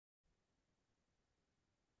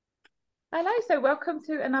Hello, so welcome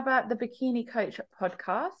to another The Bikini Coach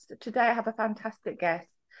podcast. Today I have a fantastic guest,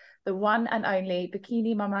 the one and only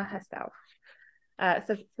Bikini Mama herself.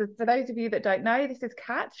 For those of you that don't know, this is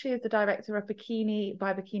Kat. She is the director of Bikini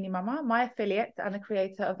by Bikini Mama, my affiliate and the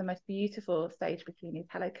creator of the most beautiful stage bikinis.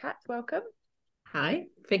 Hello, Kat. Welcome. Hi,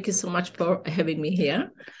 thank you so much for having me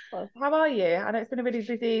here. Well, how are you? I know it's been a really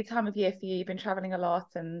busy time of year for you. You've been traveling a lot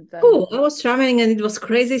and Oh, I was traveling and it was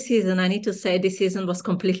crazy season. I need to say this season was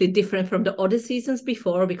completely different from the other seasons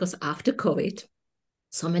before because after COVID,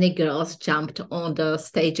 so many girls jumped on the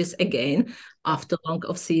stages again after long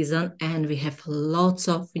off season, and we have lots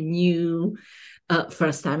of new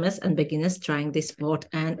first timers and beginners trying this sport,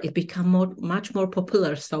 and it become much more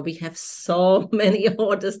popular. So we have so many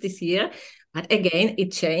orders this year, but again,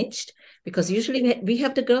 it changed because usually we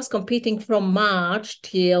have the girls competing from March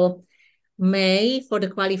till May for the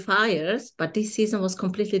qualifiers, but this season was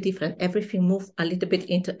completely different. Everything moved a little bit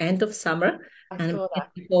into end of summer I and saw that.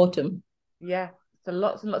 autumn. Yeah. So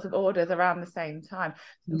lots and lots of orders around the same time.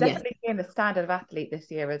 Yes. Definitely seeing the standard of athlete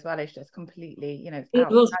this year as well is just completely, it's It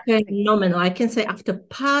out. was phenomenal. I can say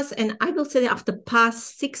and I will say after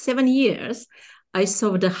past 6, 7 years, I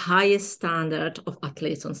saw the highest standard of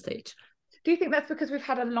athletes on stage. Do you think that's because we've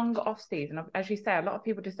had a longer off season? As you say, a lot of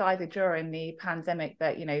people decided during the pandemic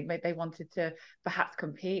that they wanted to perhaps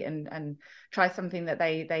compete and try something that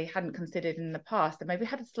they hadn't considered in the past, and maybe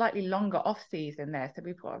had a slightly longer off season there. So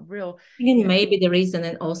we've got a real, And maybe the reason,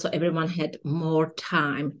 and also everyone had more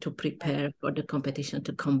time to yeah, prepare for the competition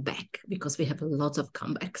to come back because we have lots of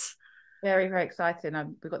comebacks. very, very exciting.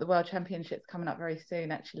 We've got the World Championships coming up very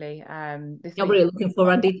soon, actually. This I'm week, really looking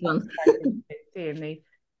forward to this one. seeing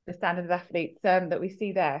the standard of athletes that we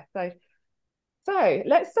see there. So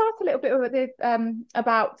let's start a little bit with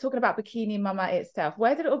about talking about Bikini Mama itself.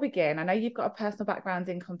 Where did it all begin? I know you've got a personal background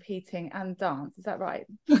in competing and dance. Is that right?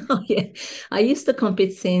 Oh, yeah, I used to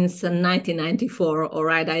compete since 1994. All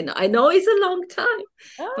right, I know it's a long time,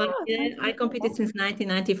 but Oh, yeah, I 1994. competed since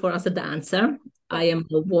 1994 as a dancer. Yeah. I am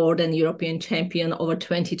a world and European champion over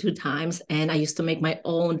 22 times, and I used to make my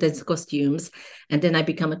own dance costumes. And then I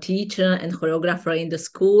became a teacher and choreographer in the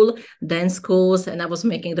school, dance schools, and I was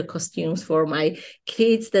making the costumes for my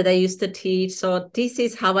kids that I used to teach. So this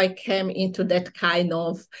is how I came into that kind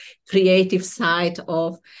of creative side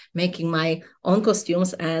of making my own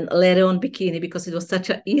costumes and later on bikini, because it was such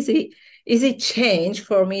an easy change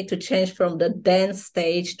for me to change from the dance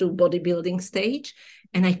stage to bodybuilding stage,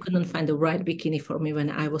 and I couldn't find the right bikini for me when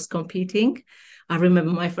I was competing. I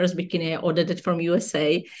remember my first bikini, I ordered it from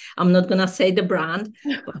USA. I'm not gonna say the brand,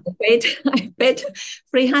 but I paid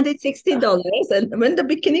 $360. And when the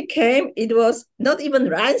bikini came, it was not even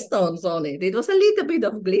rhinestones on it. It was a little bit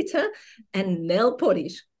of glitter and nail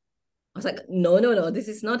polish. I was like, no, no, no, this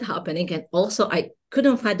is not happening. And also, I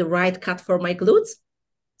couldn't find the right cut for my glutes.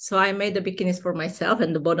 So I made the bikinis for myself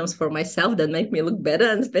and the bottoms for myself that make me look better,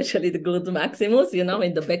 and especially the glute maximus, in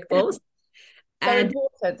the back pose. So And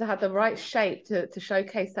important to have the right shape to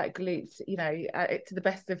showcase that glute, to the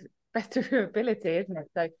best of your ability, isn't it?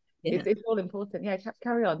 So yeah, it's all important. Yeah,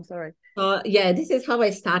 carry on. Sorry. so yeah, this is how I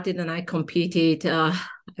started, and I competed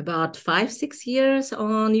about 5, 6 years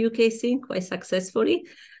on UK scene quite successfully.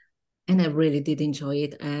 And I really did enjoy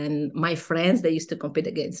it. And my friends, they used to compete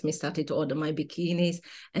against me, started to order my bikinis.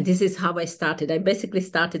 And this is how I started. I basically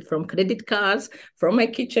started from credit cards, from my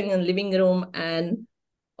kitchen and living room. And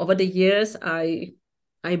over the years, I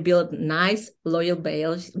built nice, loyal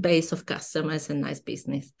base of customers and nice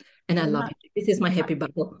business. And I Isn't love that? it. This is my happy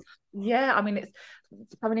bubble. Yeah, I mean, it's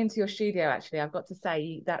coming into your studio. Actually, I've got to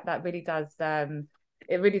say that really does.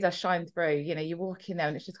 It really does shine through. You walk in there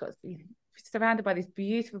and it's just got surrounded by these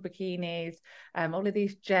beautiful bikinis, all of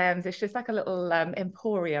these gems. It's just like a little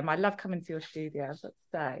emporium. I love coming to your studio, I've got to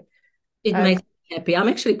say. It Um, makes me happy. I'm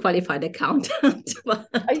actually qualified accountant, but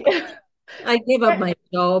I- I gave up my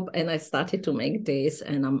job and I started to make this,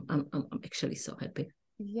 and I'm actually so happy.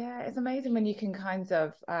 yeah, it's amazing when you can kind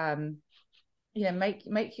of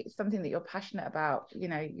make it something that you're passionate about.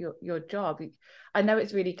 Your job. I know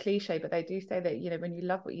it's really cliche, but they do say that when you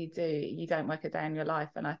love what you do, you don't work a day in your life.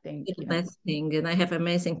 And I think It's the best thing. And I have an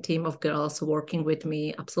amazing team of girls working with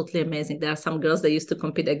me. Absolutely amazing. There are some girls that used to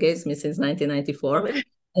compete against me since 1994.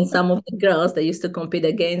 And some of the girls that used to compete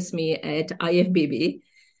against me at IFBB.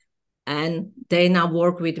 And they now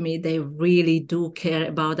work with me. They really do care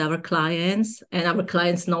about our clients. And our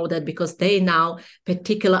clients know that because they now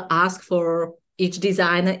particular ask for each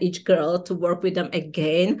designer, each girl to work with them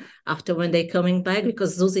again after when they're coming back.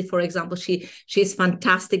 Because Zuzi, for example, she's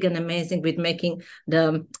fantastic and amazing with making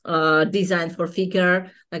the design for figure,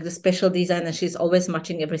 like the special design, and she's always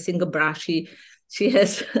matching every single brush. She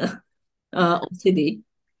has OCD,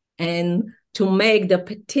 and to make the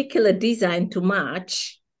particular design to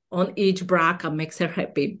match on each bra makes her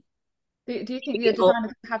happy. Do you think your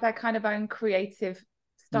designers have that kind of own creative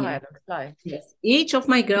style Yeah. of flow? Yes. Each of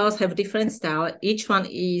my girls have different style. Each one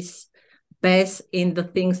is best in the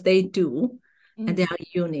things they do, and they are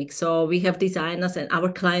unique. So we have designers and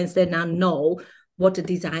our clients, they now know what a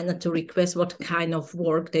designer to request, what kind of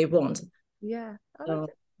work they want. Yeah. Oh, so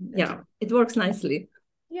yeah, it works nicely.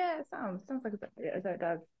 Yeah, it sounds like as though it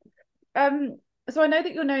does. So I know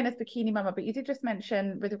that you're known as Bikini Mama, but you did just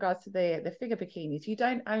mention with regards to the figure bikinis, you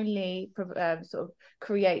don't only sort of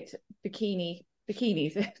create bikinis,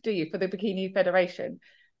 do you, for the Bikini Federation?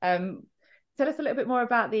 Tell us a little bit more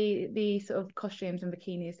about the sort of costumes and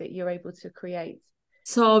bikinis that you're able to create.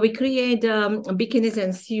 So we create bikinis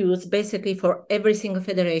and suits basically for every single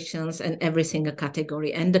federations and every single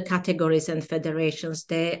category. And the categories and federations,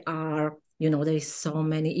 they are, there is so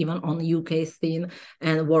many, even on UK scene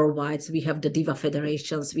and worldwide. So we have the diva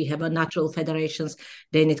federations, we have a natural federations.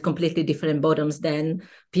 They need completely different bottoms than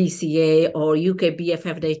PCA or UK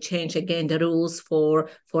BFF. They change again the rules for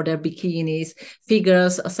their bikinis.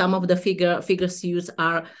 Figures, some of the figure suits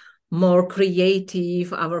are more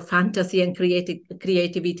creative. Our fantasy and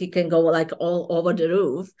creativity can go like all over the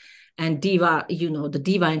roof. And diva, the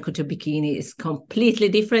diva and couture bikini is completely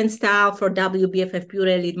different style for WBFF Pure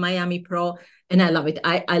Elite Miami Pro, and I love it.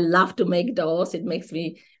 I love to make those. It makes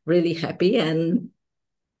me really happy. And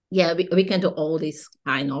yeah, we can do all this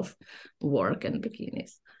kind of work and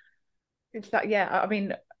bikinis. It's that, yeah, I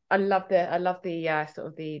mean, I love the sort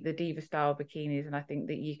of the diva style bikinis, and I think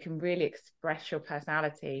that you can really express your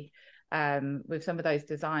personality with some of those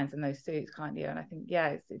designs and those suits, can't you? And I think,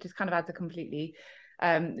 yeah, it just kind of adds a completely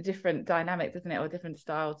different dynamic, doesn't it, or different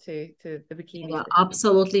style to the bikinis. Yeah,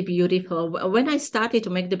 absolutely beautiful. When I started to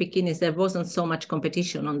make the bikinis, there wasn't so much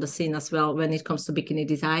competition on the scene as well when it comes to bikini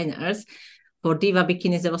designers. For diva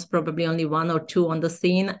bikinis, there was probably only one or two on the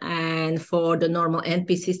scene. And for the normal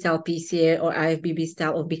NPC style, PCA or IFBB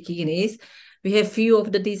style of bikinis, we have few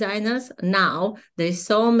of the designers. Now, there's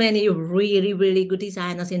so many really, really good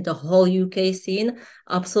designers in the whole UK scene.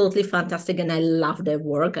 Absolutely fantastic. And I love their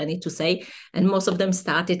work, I need to say. And most of them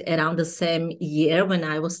started around the same year when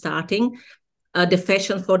I was starting. The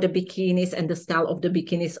fashion for the bikinis and the style of the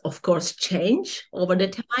bikinis, of course, change over the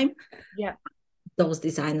time. Yeah. Those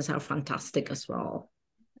designers are fantastic as well.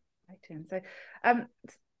 So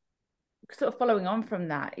sort of following on from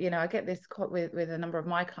that, I get this with a number of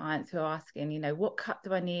my clients who are asking, what cut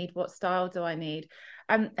do I need, what style do I need,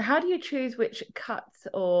 how do you choose which cuts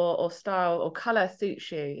or style or color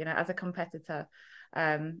suits you, as a competitor?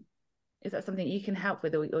 Is that something you can help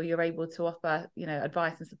with, or you're able to offer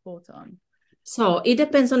advice and support on? So it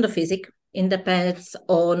depends on the physique. It depends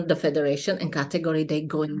on the federation and category they're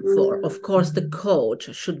going for. Of course, the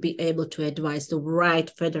coach should be able to advise the right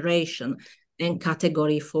federation and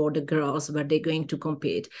category for the girls where they're going to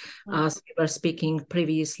compete. As we were speaking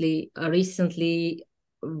previously, recently,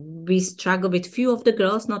 we struggle with few of the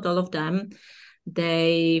girls, not all of them.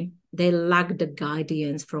 They lack the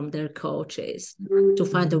guidance from their coaches to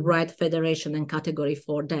find the right federation and category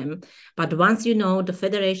for them. But once you know the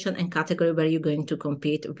federation and category where you're going to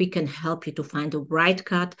compete, we can help you to find the right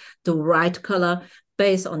cut, the right color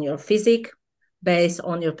based on your physique, based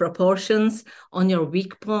on your proportions, on your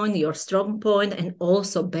weak point, your strong point, and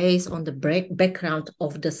also based on the background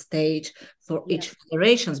of the stage for each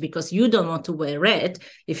federations, because you don't want to wear red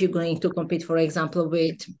if you're going to compete, for example,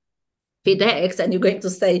 with FedEx, and you're going to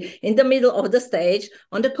stay in the middle of the stage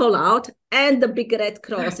on the call out and the big red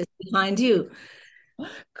cross is behind you.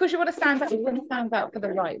 Because you want to stand out, for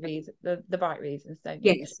the right reason, the right reasons, don't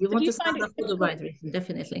you? Yes, you want to stand up for the right reason,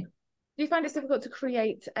 definitely. Do you find it's difficult to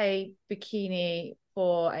create a bikini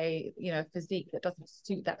for a physique that doesn't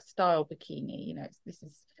suit that style bikini?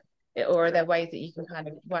 Or are there ways that you can kind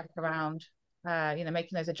of work around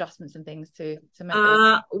making those adjustments and things to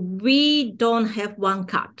make we don't have one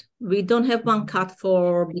cut. We don't have one cut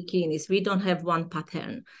for bikinis. We don't have one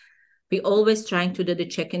pattern. We always trying to do the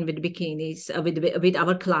check-in with bikinis, with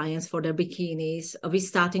our clients for their bikinis. We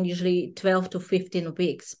starting usually 12 to 15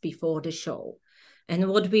 weeks before the show. And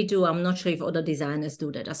what we do, I'm not sure if other designers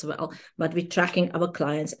do that as well, but we're tracking our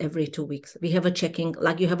clients every 2 weeks. We have a checking,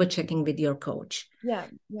 like you have a checking with your coach. Yeah.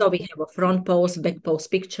 So we have a front post, back post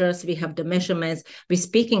pictures. We have the measurements. We're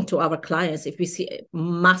speaking to our clients if we see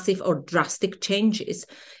massive or drastic changes.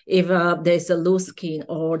 If there's a loose skin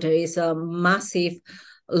or there is a massive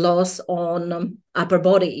loss on upper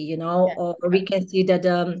body, or we can see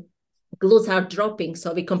that glutes are dropping.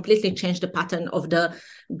 So we completely changed the pattern of the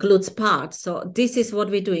glutes part. So this is what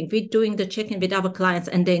we're doing. We're doing the check-in with our clients,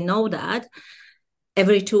 and they know that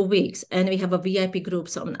every 2 weeks. And we have a VIP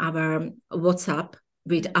groups on our WhatsApp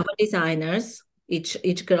with our designers.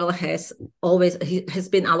 Each girl has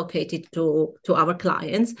been allocated to our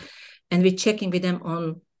clients, and we're checking with them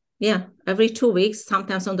on every 2 weeks,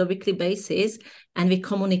 sometimes on the weekly basis, and we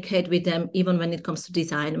communicate with them even when it comes to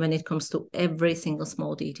design, when it comes to every single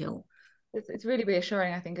small detail. It's really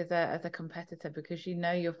reassuring, I think, as a competitor, because you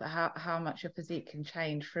know how much your physique can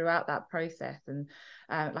change throughout that process. And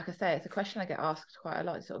like I say, it's a question I get asked quite a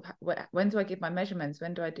lot. Sort of, when do I give my measurements?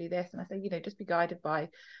 When do I do this? And I say, just be guided by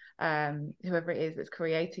whoever it is that's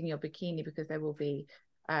creating your bikini, because there will be,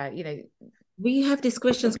 we have these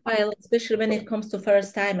questions quite a lot, especially when it comes to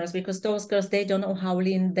first timers, because those girls, they don't know how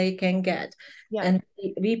lean they can get. Yeah. And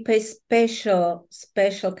we pay special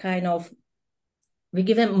kind of, we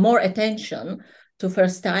give them more attention to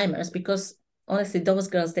first timers, because honestly, those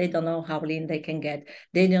girls, they don't know how lean they can get.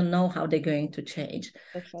 They don't know how they're going to change.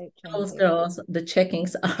 Those girls, the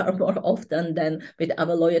checkings are more often than with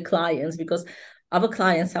our loyal clients, because our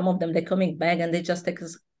clients, some of them, they're coming back and they just take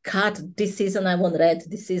us, cut, this season I want red,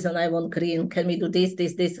 this season I want green, can we do this,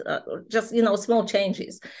 just, small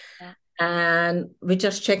changes. Yeah. And we're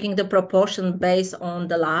just checking the proportion based on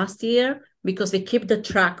the last year, because we keep the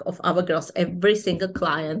track of our girls. Every single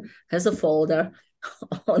client has a folder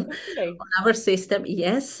on our system,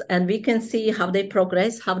 yes, and we can see how they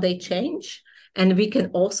progress, how they change. And we can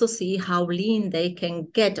also see how lean they can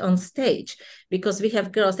get on stage, because we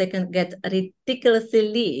have girls that can get ridiculously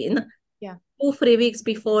lean 2-3 weeks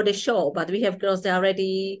before the show, but we have girls that are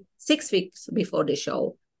already 6 weeks before the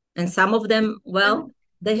show. And some of them,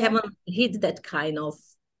 they haven't hit that kind of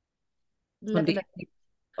level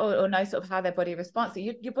or know sort of how their body responds. So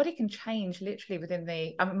your body can change literally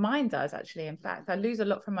within mine does actually. In fact, I lose a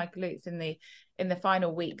lot from my glutes in the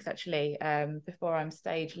final weeks actually, before I'm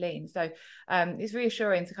stage lean. So it's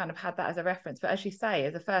reassuring to kind of have that as a reference. But as you say,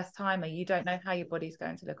 as a first timer, you don't know how your body's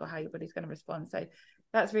going to look or how your body's going to respond. So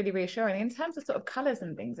that's really reassuring in terms of sort of colors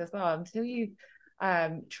and things as well. Until you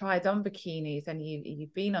tried on bikinis and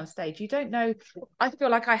you've been on stage, you don't know. I feel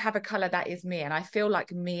like I have a color that is me, and I feel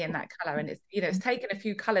like me in that color, and it's it's taken a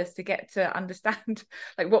few colors to get to understand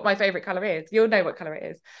like what my favorite color is. You'll know what color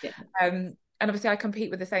it is. And obviously I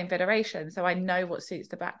compete with the same federation, so I know what suits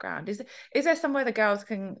the background. Is there somewhere the girls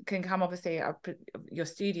can come, obviously your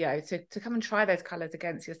studio, to come and try those colors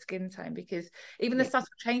against your skin tone, because even the subtle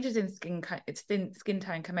changes in skin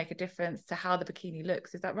tone can make a difference to how the bikini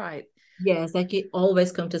looks. Is that right? Yes, like you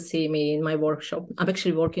always come to see me in my workshop. I'm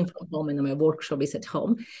actually working from home and my workshop is at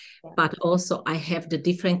home. But also I have the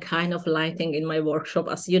different kind of lighting in my workshop,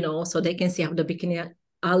 as you know, so they can see how the bikini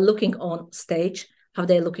are looking on stage, how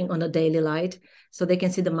they're looking on a daily light. So they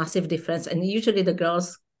can see the massive difference. And usually the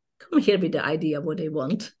girls come here with the idea of what they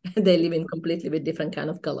want. And they live in completely with different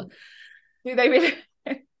kind of color. Do they really?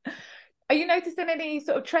 Are you noticing any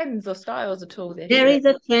sort of trends or styles at all? There is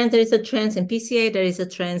a trend. There is a trend in PCA. There is a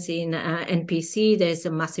trend in NPC. There's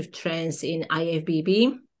a massive trend in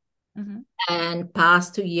IFBB. Mm-hmm. And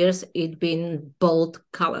past 2 years, it's been bold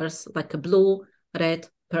colors like a blue, red,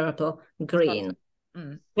 purple, green.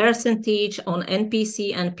 Percentage on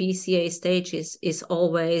NPC and PCA stages is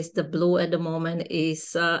always the blue at the moment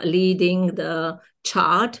is leading the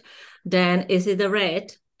chart. Then is it the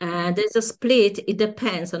red? And there's a split. It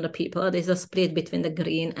depends on the people. There's a split between the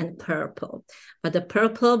green and purple. But the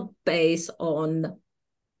purple, based on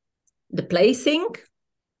the placing,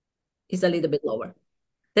 is a little bit lower.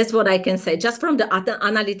 That's what I can say, just from the other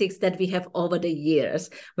analytics that we have over the years.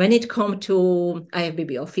 When it comes to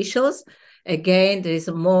IFBB officials, again, there is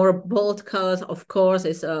more bold colors. Of course,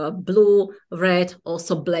 it's blue, red,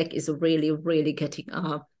 also black is really, really getting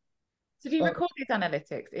up. So do you record these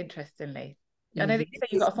analytics, interestingly? I know that you say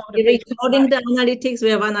you've got a folder. We're recording the analytics. We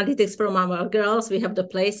have analytics from our girls. We have the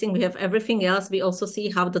placing. We have everything else. We also see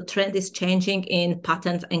how the trend is changing in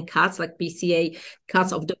patterns and cuts, like PCA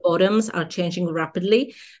cuts of the bottoms are changing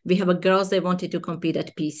rapidly. We have a girls, they wanted to compete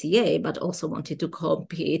at PCA, but also wanted to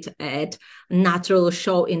compete at natural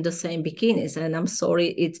show in the same bikinis. And I'm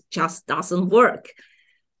sorry, it just doesn't work.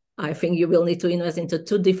 I think you will need to invest into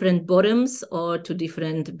 2 different bottoms or 2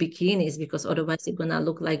 different bikinis, because otherwise you're going to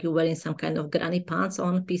look like you're wearing some kind of granny pants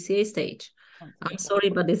on PCA stage. I'm sorry,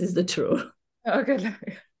 but this is the truth. Oh, good.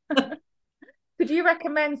 So do you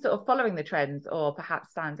recommend sort of following the trends or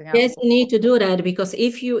perhaps standing out? Yes, you need to do that, because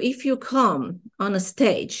if you come on a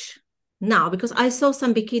stage now, because I saw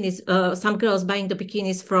some bikinis, some girls buying the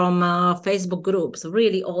bikinis from Facebook groups,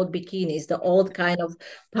 really old bikinis, the old kind of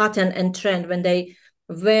pattern and trend when they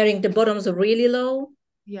wearing the bottoms really low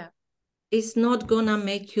Yeah. is not gonna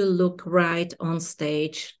make you look right on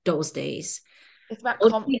stage those days. It's about All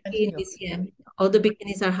the confidence in your bikinis, yeah, all the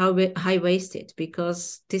bikinis are high-waisted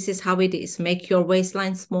because this is how it is. Make your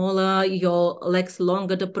waistline smaller, your legs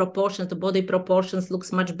longer, the proportions, the body proportions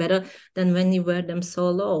looks much better than when you wear them so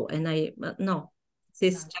low. And no,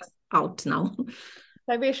 this is no. just out now.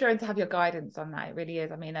 So reassuring to have your guidance on that. It really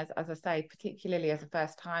is. I mean, as I say, particularly as a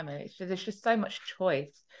first timer, there's just so much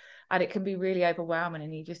choice, and it can be really overwhelming.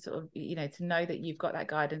 And you just sort of, to know that you've got that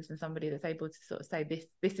guidance and somebody that's able to sort of say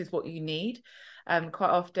this is what you need. Quite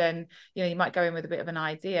often, you might go in with a bit of an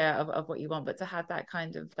idea of what you want, but to have that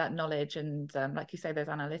kind of that knowledge and like you say, those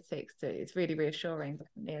analytics, it's really reassuring.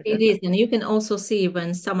 It is, and you can also see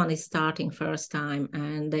when someone is starting first time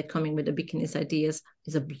and they're coming with the bikinis ideas.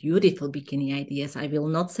 It's a beautiful bikini ideas. I will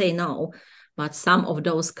not say no, but some of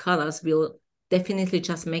those colors will definitely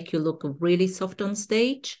just make you look really soft on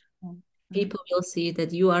stage. Mm-hmm. People will see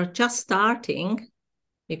that you are just starting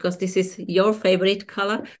because this is your favorite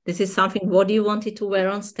color. This is something what you wanted to wear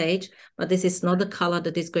on stage, but this is not the color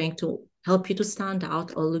that is going to help you to stand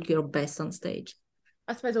out or look your best on stage.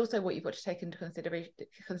 I suppose also what you've got to take into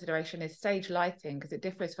consideration is stage lighting, because it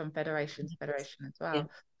differs from federation to federation as well.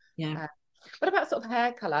 Yeah. What about sort of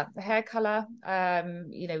hair color? The hair color, are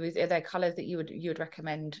there colors that you would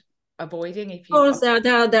recommend avoiding if you? Of course,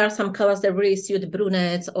 there are some colors that really suit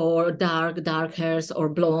brunettes or dark hairs or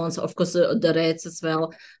blondes. Of course, the reds as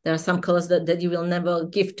well. There are some colors that you will never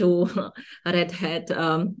give to a redhead,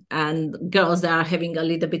 and girls that are having a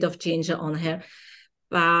little bit of ginger on hair.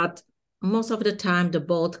 But most of the time, the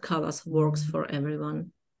both colors works for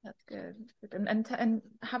everyone. That's good. And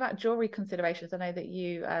how about jewelry considerations? I know that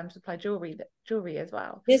you supply jewelry as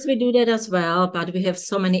well. Yes, we do that as well, but we have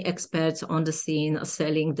so many experts on the scene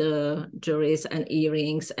selling the jewelries and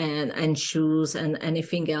earrings and shoes and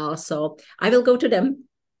anything else. So I will go to them.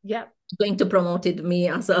 Yeah. Going to promote it me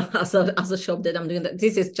as a shop that I'm doing that.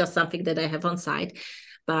 This is just something that I have on site,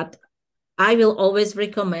 but I will always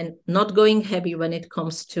recommend not going heavy when it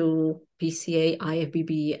comes to PCA,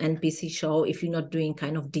 IFBB, and PC show if you're not doing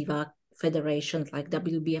kind of diva federations like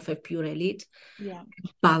WBFF Pure Elite. Yeah.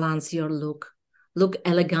 Balance your look. Look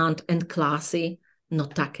elegant and classy,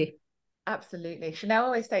 not tacky. Absolutely. Chanel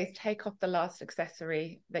always says, take off the last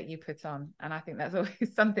accessory that you put on. And I think that's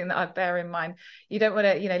always something that I bear in mind. You don't want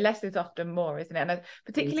to, less is often more, isn't it? And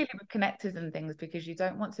particularly with connectors and things, because you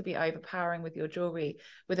don't want to be overpowering with your jewelry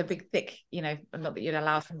with a big, thick, not that you'd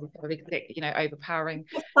allow somebody to have a big, thick, overpowering.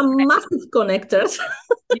 Some massive connectors.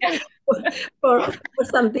 Yeah. for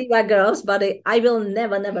some diva girls, but I will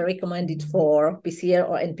never recommend it for PCA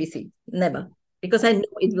or NPC. Never. Because I know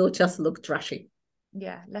it will just look trashy.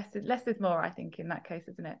 Yeah, less is more, I think, in that case,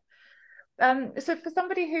 isn't it? So for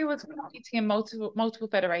somebody who was competing in multiple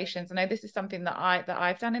federations, I know this is something that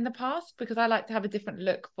I've done in the past, because I like to have a different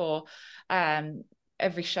look for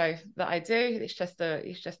every show that I do. It's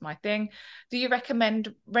just my thing. Do you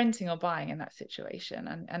recommend renting or buying in that situation?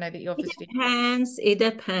 And I know that you obviously it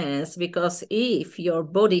depends, because if your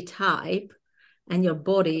body type and your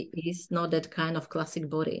body is not that kind of classic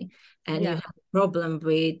body, and you have a problem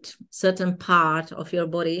with certain part of your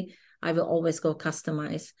body, I will always go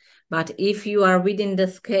customize. But if you are within the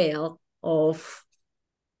scale of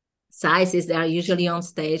sizes that are usually on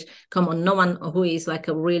stage, come on, no one who is like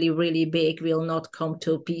a really, really big will not come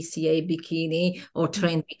to PCA bikini or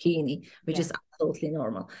train bikini, which is absolutely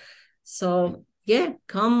normal. So yeah,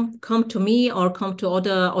 come to me or come to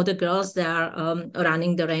other girls that are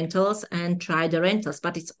running the rentals and try the rentals.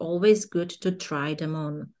 But it's always good to try them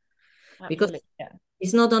on. Absolutely. Because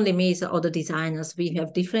it's not only me, it's other designers. We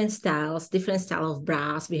have different style of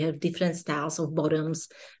bras. We have different styles of bottoms.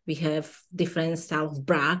 We have different style of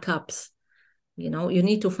bra cups. You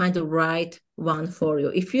need to find the right one for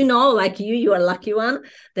you. If like you are a lucky one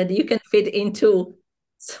that you can fit into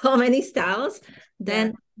so many styles,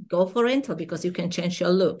 then go for rental, because you can change your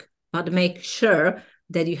look. But make sure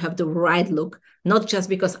that you have the right look, not just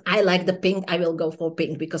because I like the pink, I will go for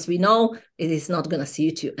pink, because we know it is not going to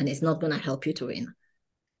suit you and it's not going to help you to win.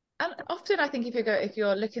 And often I think if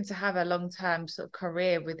you're looking to have a long-term sort of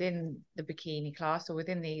career within the bikini class or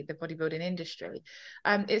within the bodybuilding industry,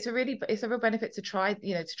 it's a real benefit to try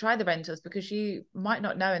the rentals, because you might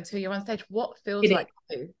not know until you're on stage what feels like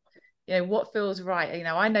you. What feels right.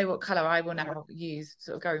 I know what color I will now use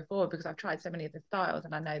sort of going forward, because I've tried so many of the styles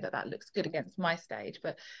and I know that looks good against my stage.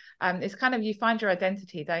 But it's kind of, you find your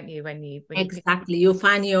identity, don't you, when exactly you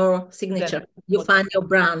find your signature, you find your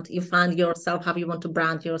brand, you find yourself, how you want to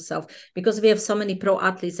brand yourself, because we have so many pro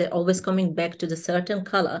athletes that are always coming back to the certain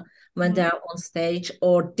color when they're on stage,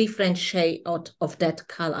 or different shade of that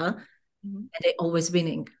color, and they're always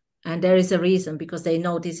winning. And there is a reason, because they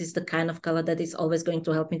know this is the kind of color that is always going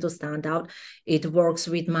to help me to stand out. It works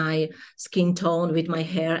with my skin tone, with my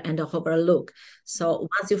hair, and the overall look. So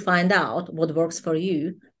once you find out what works for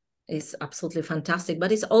you, it's absolutely fantastic.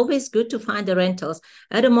 But it's always good to find the rentals.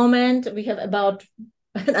 At the moment, we have about,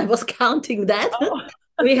 and I was counting that. Oh.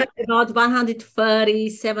 We have about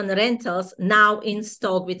 137 rentals now in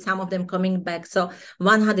stock, with some of them coming back. So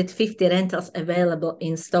 150 rentals available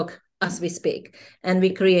in stock as we speak. And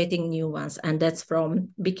we're creating new ones. And that's from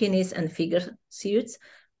bikinis and figure suits.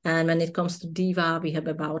 And when it comes to Diva, we have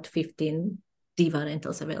about 15 Diva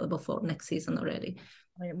rentals available for next season already.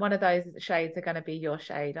 I mean, one of those shades are going to be your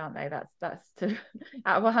shade, aren't they? That's to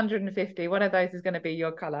out of 150, one of those is going to be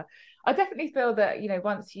your color. I definitely feel that, you know,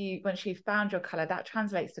 once you've found your color, that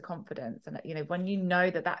translates to confidence, and you know, when you know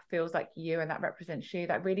that feels like you and that represents you,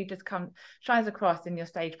 that really just shines across in your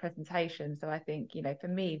stage presentation. So I think, you know, for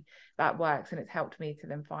me that works, and it's helped me to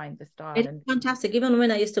then find the style. It's fantastic. Even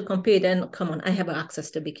when I used to compete, and come on, I have access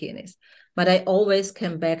to bikinis, but I always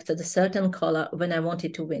came back to the certain color when I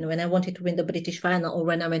wanted to win. When I wanted to win the British final, or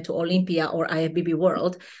when I went to Olympia or IFBB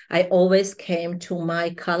World, I always came to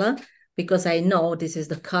my color, because I know this is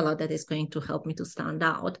the color that is going to help me to stand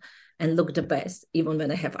out and look the best, even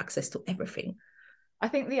when I have access to everything. I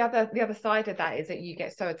think the other side of that is that you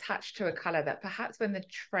get so attached to a color that perhaps when the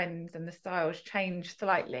trends and the styles change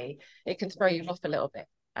slightly, it can throw you off a little bit.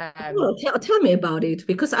 Well, tell me about it,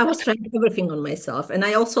 because I was trying everything on myself, and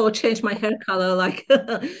I also changed my hair color like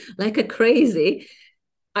like a crazy.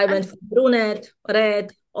 I went for brunette,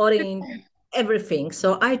 red, orange, everything.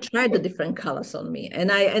 So I tried the different colors on me,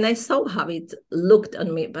 and I saw how it looked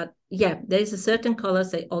on me. But yeah, there's a certain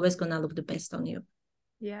colors that always gonna look the best on you.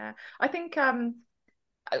 Yeah, I think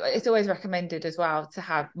it's always recommended as well to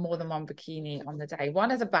have more than one bikini on the day.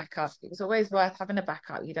 One as a backup. It's always worth having a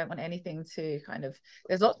backup. You don't want anything to kind of,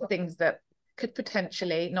 there's lots of things that could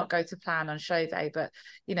potentially not go to plan on show day, but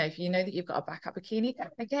you know, if you know that you've got a backup bikini,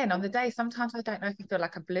 again on the day, sometimes I don't know if I feel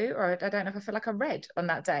like a blue, or I don't know if I feel like a red on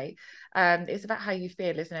that day. It's about how you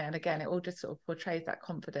feel, isn't it? And again, it all just sort of portrays that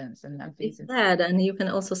confidence and It's that, and you can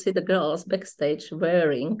also see the girls backstage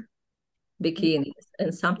wearing bikinis,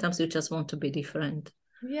 and sometimes you just want to be different.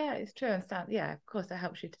 Yeah, it's true. And yeah, of course, it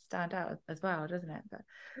helps you to stand out as well, doesn't it? But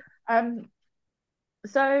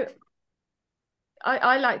so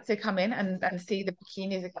I like to come in and see the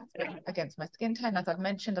bikinis against my skin tone. As I've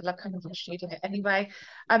mentioned, I love coming and shooting it anyway.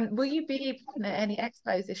 Will you be at any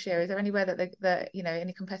expos this year? Is there anywhere that you know,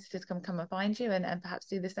 any competitors can come and find you and perhaps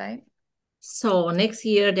do the same? So next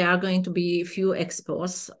year there are going to be a few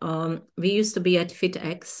expos. We used to be at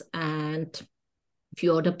FitX and a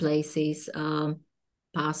few other places.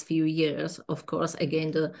 Past few years, of course,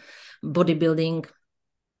 again the bodybuilding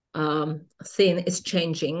scene is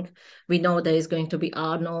changing. We know there is going to be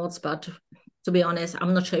Arnold's, but to be honest,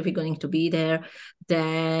 I'm not sure if we're going to be there.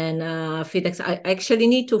 Then FitX, I actually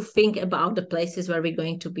need to think about the places where we're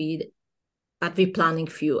going to be, but we're planning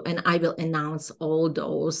few, and I will announce all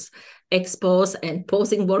those expos and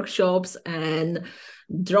posing workshops and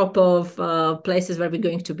drop off places where we're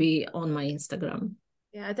going to be on my Instagram.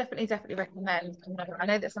 Yeah, I definitely recommend. I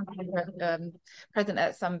know that some people are present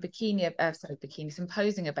at some some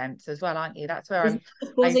posing events as well, aren't you? That's where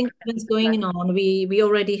There's posing events going on. We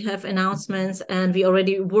already have announcements, and we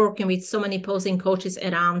already working with so many posing coaches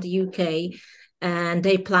around the UK, and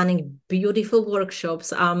they planning beautiful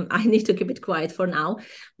workshops. I need to keep it quiet for now,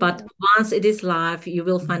 but once it is live, you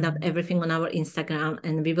will find out everything on our Instagram,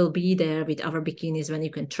 and we will be there with our bikinis when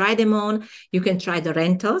you can try them on. You can try the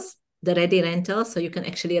rentals, the ready rentals, so you can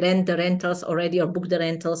actually rent the rentals already or book the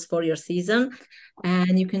rentals for your season,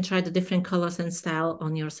 and you can try the different colors and style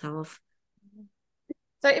on yourself.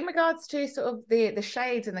 So in regards to sort of the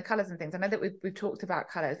shades and the colors and things, I know that we've talked about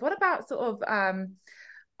colors. What about sort of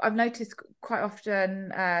I've noticed quite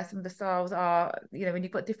often some of the styles are, you know, when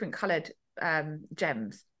you've got different colored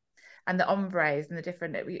gems and the ombres and the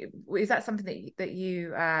different, is that something that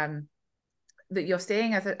you're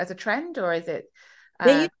seeing as a trend, or is it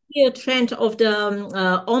there used to be a trend of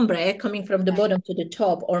the ombre coming from the bottom to the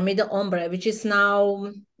top, or middle ombre, which is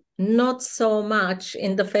now not so much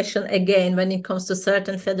in the fashion again when it comes to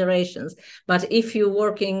certain federations. But if you're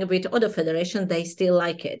working with other federations, they still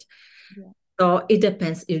like it. Yeah. So it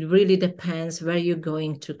depends. It really depends where you're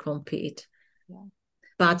going to compete. Yeah.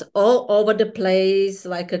 But all over the place,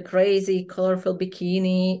 like a crazy, colorful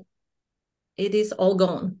bikini, it is all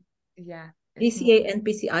gone. Yeah. PCA,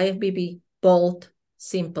 NPC, IFBB, bold,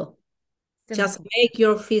 simple. Just make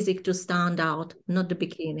your physique to stand out, not the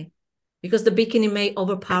bikini. because the bikini may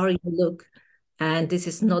overpower your look, and this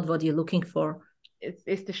is not what you're looking for.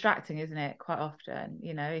 It's distracting, isn't it? Quite often,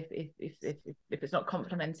 if it's not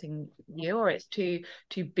complementing you, or it's too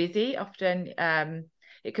busy, often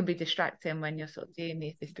it can be distracting when you're sort of doing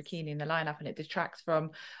this bikini in the lineup, and it detracts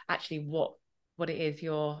from actually what it is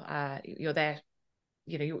you're there,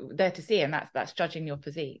 you're there to see, and that's judging your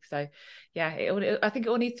physique. So yeah, I think it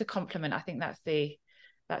all needs to complement. I think that's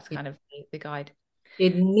kind of the guide.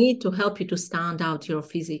 It need to help you to stand out your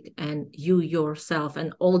physique and you yourself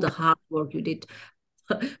and all the hard work you did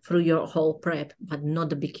through your whole prep, but not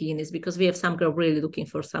the bikinis, because we have some girl really looking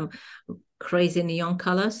for some crazy neon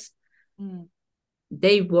colors.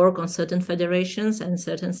 They work on certain federations and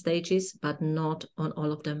certain stages, but not on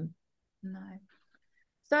all of them. No.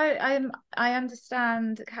 So I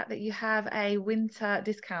understand, Kat, that you have a winter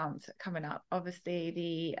discount coming up. Obviously,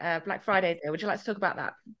 the Black Friday deal. Would you like to talk about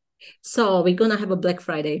that? So we're gonna have a Black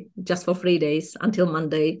Friday just for 3 days until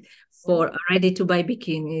Monday for ready-to-buy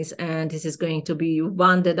bikinis, and this is going to be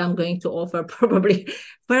one that I'm going to offer probably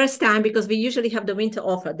first time, because we usually have the winter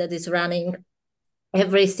offer that is running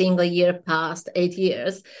every single year past 8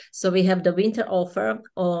 years. So we have the winter offer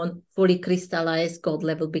on fully crystallized gold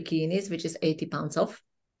level bikinis, which is £80 off.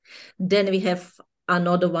 Then we have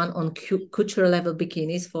another one on couture level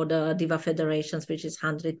bikinis for the Diva Federations, which is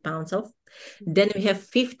 £100 off. Then we have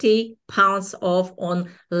 £50 off on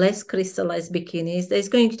less crystallized bikinis. There's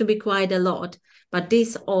going to be quite a lot, but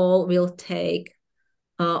this all will take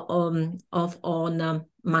off on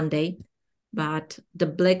Monday. But the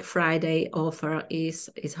Black Friday offer is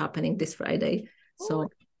happening this Friday. So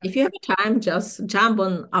if you have time, just jump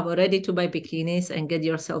on our ready-to-buy bikinis and get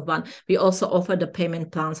yourself one. We also offer the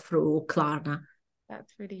payment plans through Klarna.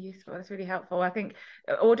 That's really useful. That's really helpful. I think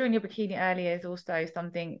ordering your bikini early is also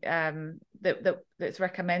something that's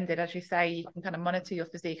recommended. As you say, you can kind of monitor your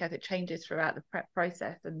physique as it changes throughout the prep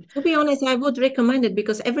process. And to be honest, I would recommend it,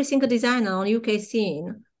 because every single designer on UK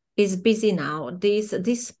scene is busy now. This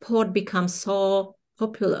sport becomes so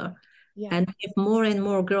popular. Yeah. And we have more and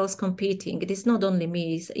more girls competing. It is not only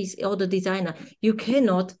me, it's other designer. You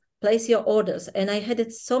cannot place your orders. And I had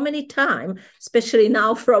it so many times, especially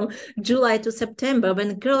now from July to September,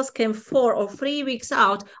 when girls came 4 or 3 weeks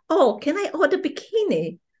out. Oh, can I order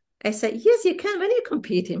bikini? I said, yes, you can when you're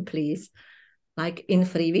competing, please. Like in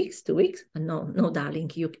 3 weeks, 2 weeks? No,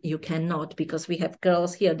 darling, you cannot, because we have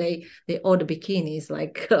girls here, they order bikinis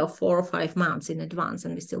like 4 or 5 months in advance,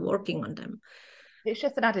 and we're still working on them. It's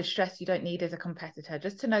just an added stress you don't need as a competitor,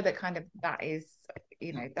 just to know that kind of that is,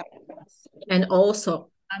 and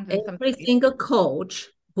also every single coach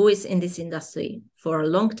who is in this industry for a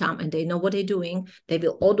long time and they know what they're doing, they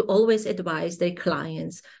will always advise their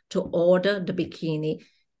clients to order the bikini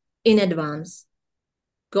in advance.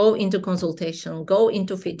 Go into consultation, go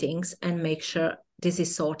into fittings, and make sure this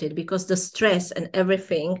is sorted, because the stress and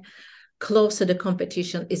everything close to the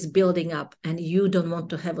competition is building up, and you don't want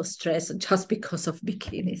to have a stress just because of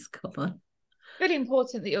bikinis. Come on. Really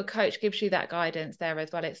important that your coach gives you that guidance there as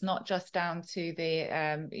well. It's not just down to the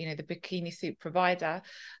the bikini suit provider.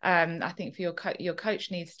 I think for your coach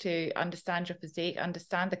needs to understand your physique,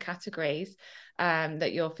 understand the categories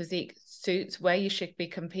that your physique suits, where you should be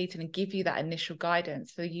competing, and give you that initial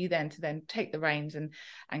guidance for you then to take the reins and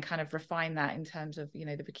kind of refine that in terms of the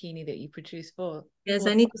bikini that you produce for. Yes,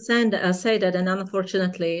 I need to say that, and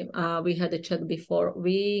unfortunately, we had a chat before.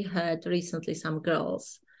 We had recently some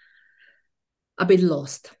girls a bit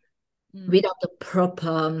lost without the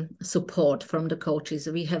proper support from the coaches.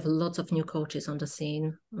 We have lots of new coaches on the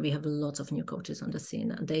scene. They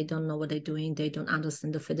don't know what they're doing. They don't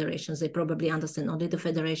understand the federations. They probably understand only the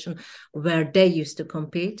federation where they used to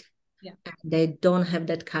compete. Yeah. They don't have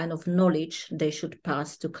that kind of knowledge they should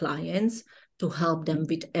pass to clients to help them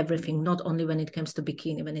with everything, not only when it comes to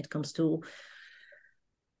bikini, when it comes to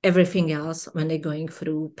everything else when they're going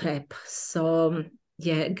through prep. So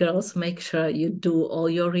yeah, girls, make sure you do all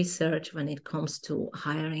your research when it comes to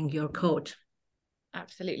hiring your coach.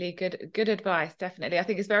 Absolutely. Good advice. Definitely. I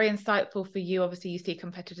think it's very insightful for you. Obviously, you see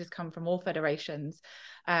competitors come from all federations.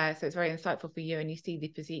 So it's very insightful for you, and you see the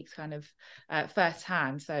physiques kind of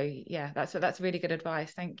firsthand. So yeah, that's really good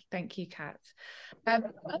advice. Thank you, Kat.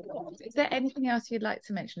 Is there anything else you'd like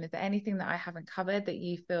to mention? Is there anything that I haven't covered that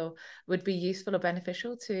you feel would be useful or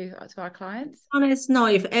beneficial to our clients? Honest, no.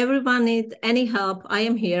 If everyone needs any help, I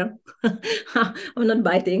am here. I'm not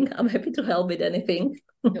biting. I'm happy to help with anything.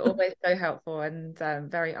 You're always so helpful and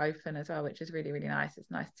very open as well, which is really, really nice.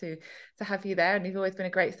 It's nice to have you there, and you've always been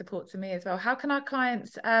a great support to me as well. How can our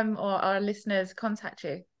clients or our listeners contact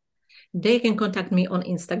you? They can contact me on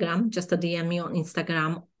Instagram, just a DM me on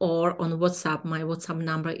Instagram or on WhatsApp. My WhatsApp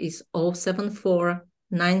number is 074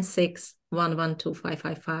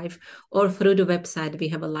 96112555, or through the website. We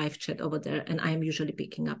have a live chat over there, and I am usually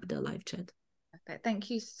picking up the live chat. Thank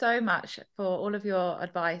you so much for all of your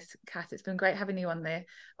advice, Kat. It's been great having you on the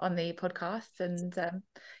podcast, and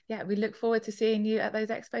yeah, we look forward to seeing you at those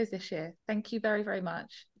expos this year. Thank you very, very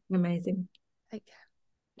much. Amazing. Take care.